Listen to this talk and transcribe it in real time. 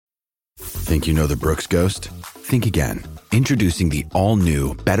Think you know the Brooks Ghost? Think again. Introducing the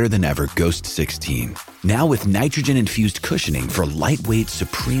all-new, better-than-ever Ghost 16. Now with nitrogen-infused cushioning for lightweight,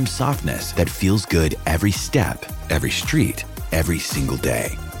 supreme softness that feels good every step, every street, every single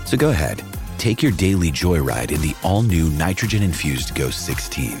day. So go ahead, take your daily joyride in the all-new nitrogen-infused Ghost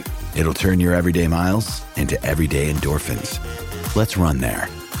 16. It'll turn your everyday miles into everyday endorphins. Let's run there.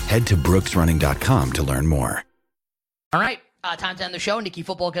 Head to brooksrunning.com to learn more. All right. Time to end the show. Nicky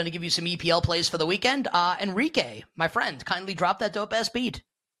Futbol going to give you some EPL plays for the weekend. Enrique, my friend, kindly drop that dope-ass beat.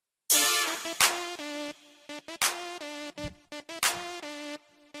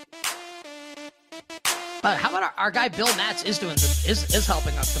 How about our guy Bill Matz is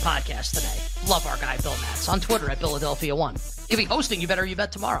helping us the podcast today. Love our guy Bill Matz on Twitter at Philadelphia1. He'll be hosting You Better You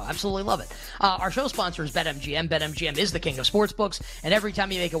Bet tomorrow. Absolutely love it. Our show sponsor is BetMGM. BetMGM is the king of sportsbooks, and every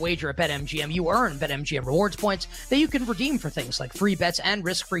time you make a wager at BetMGM, you earn BetMGM rewards points that you can redeem for things like free bets and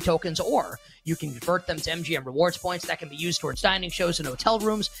risk-free tokens, or you can convert them to MGM rewards points that can be used towards dining shows and hotel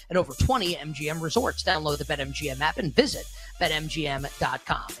rooms at over 20 MGM resorts. Download the BetMGM app and visit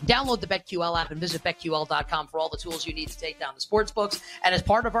BetMGM.com. Download the BetQL app and visit BetQL.com for all the tools you need to take down the sportsbooks. And as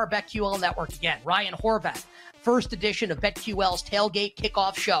part of our BetQL network, again, Ryan Horvath, first edition of BetQL's Tailgate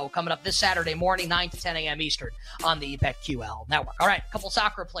Kickoff Show coming up this Saturday morning, 9 to 10 a.m. Eastern on the BetQL network. All right, a couple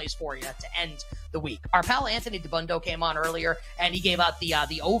soccer plays for you to end the week. Our pal Anthony DeBundo came on earlier, and he gave out the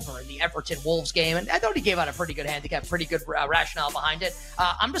over in the Everton-Wolves game, and I thought he gave out a pretty good handicap, pretty good rationale behind it.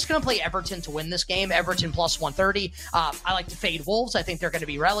 I'm just going to play Everton to win this game, Everton plus 130. I like to fade Wolves. I think they're going to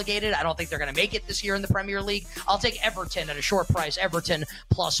be relegated. I don't think they're going to make it this year in the Premier League. I'll take Everton at a short price, Everton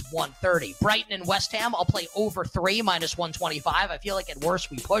plus 130. Brighton and West Ham, I'll play over 3 minus 125. I feel like at worst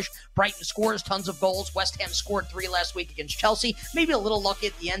we push. Brighton scores tons of goals. West Ham scored 3 last week against Chelsea. Maybe a little lucky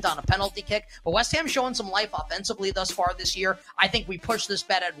at the end on a penalty kick, but West Ham showing some life offensively thus far this year. I think we push this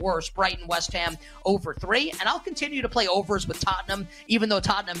bet at worst. Brighton, West Ham over 3, and I'll continue to play overs with Tottenham, even though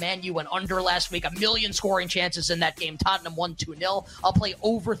Tottenham Man U went under last week. A million scoring chances in that game. Tottenham won 2-0. I'll play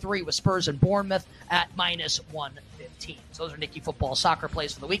over 3 with Spurs and Bournemouth at minus 115. So those are Nicky Futbol soccer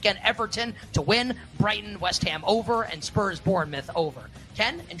plays for the weekend. Everton to win, Brighton, West Ham over, and Spurs, Bournemouth over.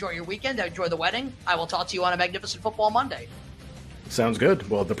 Ken, enjoy your weekend. Enjoy the wedding. I will talk to you on a magnificent football Monday. Sounds good.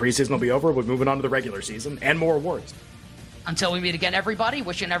 Well, the preseason will be over. We're moving on to the regular season and more awards. Until we meet again, everybody,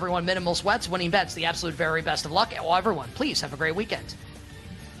 wishing everyone minimal sweats, winning bets, the absolute very best of luck. Well, everyone, please have a great weekend.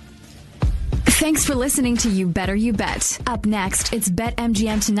 Thanks for listening to You Better You Bet. Up next, it's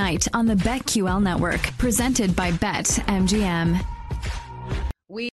BetMGM Tonight on the BetQL Network, presented by BetMGM.